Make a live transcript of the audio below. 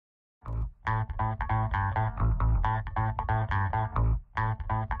You're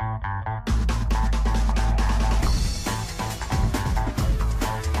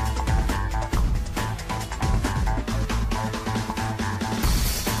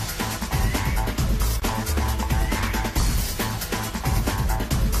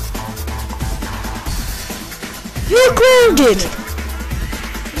grounded!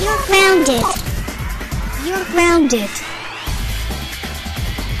 You're grounded. You're grounded.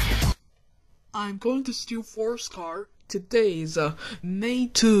 I'm going to steal Forrest's car. Today is May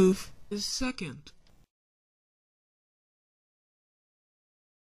 2nd.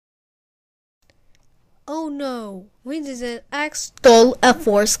 Oh no, we didn't stole a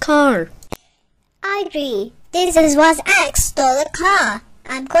Forrest's car. I agree. This is what X stole a car.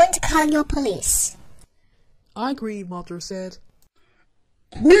 I'm going to call your police. I agree, Mother said.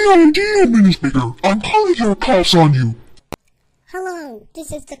 Great idea, Administrator. I'm calling your cops on you. Hello,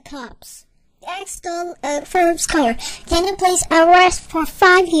 this is the cops. X stole a Forrest's car. Can you please arrest for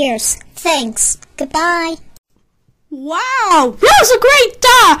 5 years? Thanks. Goodbye. Wow, that was a great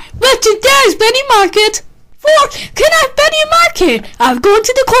day! But today's Penny Market. Can I have Penny Market? I'm going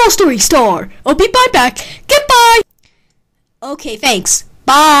to the grocery store. I'll be right back. Goodbye. Okay, thanks.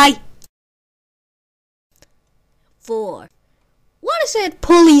 Bye. 4. What is it,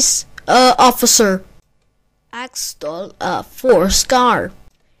 police officer? X stole a Forrest's car.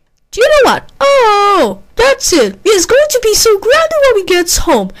 Do you know what? Oh, that's it. It's going to be so grounded when we get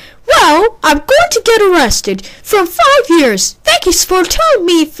home. Well, I'm going to get arrested for 5 years. Thank you for telling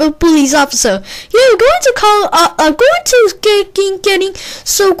me, police officer. You're going to call. I'm going to getting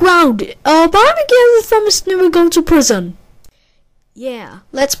so grounded. But I'm getting from never going to prison. Yeah,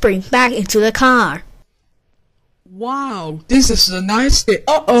 let's bring back into the car. Wow, this is a nice day.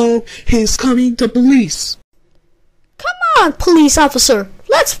 Uh-oh, he's coming, the police. Come on, police officer.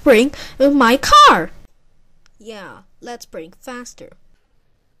 Let's bring my car. Yeah, let's bring faster.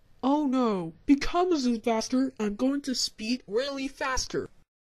 Oh no, because it's faster, I'm going to speed really faster.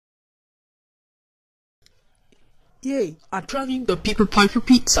 Yay, I'm driving the Peter Piper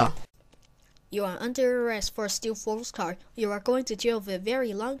pizza. You are under arrest for stealing Forrest's car. You are going to jail for a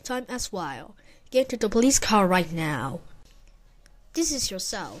very long time as well. Get to the police car right now. This is your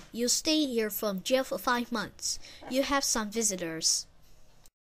cell. You stay here from jail for 5 months. You have some visitors.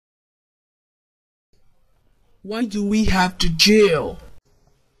 Why do we have to jail?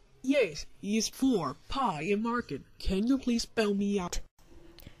 Yes, it's for Pie and Market. Can you please bail me out?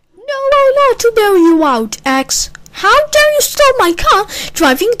 No, not to bail you out, X. How dare you steal my car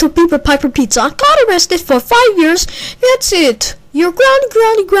driving to Peter Piper Pizza? I got arrested for 5 years. That's it. You're grounded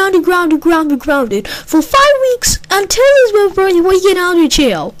for 5 weeks until we get out of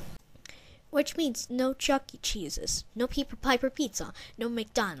jail. Which means no Chuck E. Cheese's, no Peter Piper Pizza, no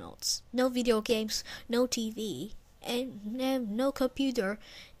McDonald's, no video games, no TV, and no computer,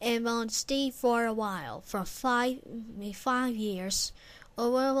 and I'll stay for a while, for 5 years. Or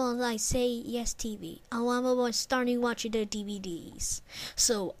will I say yes TV? I will starting watching the DVDs.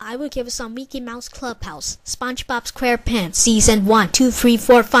 So I will give some Mickey Mouse Clubhouse, SpongeBob SquarePants Season 1, 2, 3,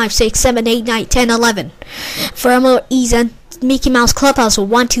 4, 5, 6, 7, 8, 9, 10, 11. For more season Mickey Mouse Clubhouse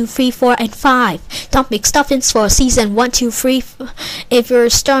 1, 2, 3, 4, and 5. Don't McStuffins for Season 1, 2, 3. If you're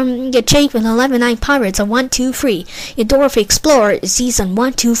starting to change with 11, 9 Pirates on 1, 2, 3. Your Dorothy Explorer is Season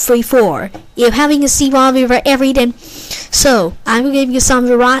 1, 2, 3, 4. You're having a Seawater River every day. So, I will give you some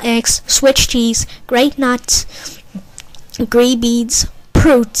raw eggs, Swiss cheese, great nuts, green beans,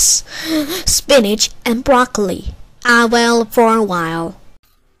 fruits, spinach, and broccoli. Well, for a while.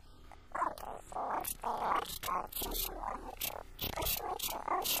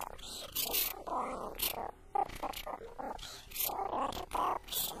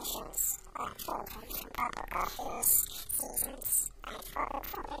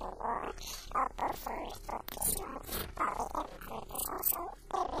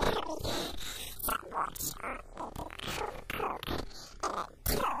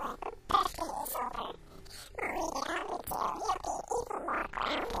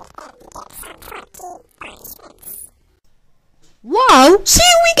 Wow, see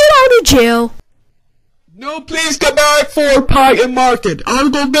we get out of jail. No, please come back for Pie and Market.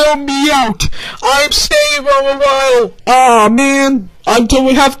 I'm gonna bail me out. I'm staying for a while. Aw, man. Until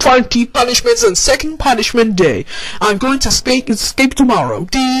we have 20 punishments and second punishment day. I'm going to escape tomorrow.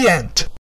 The end.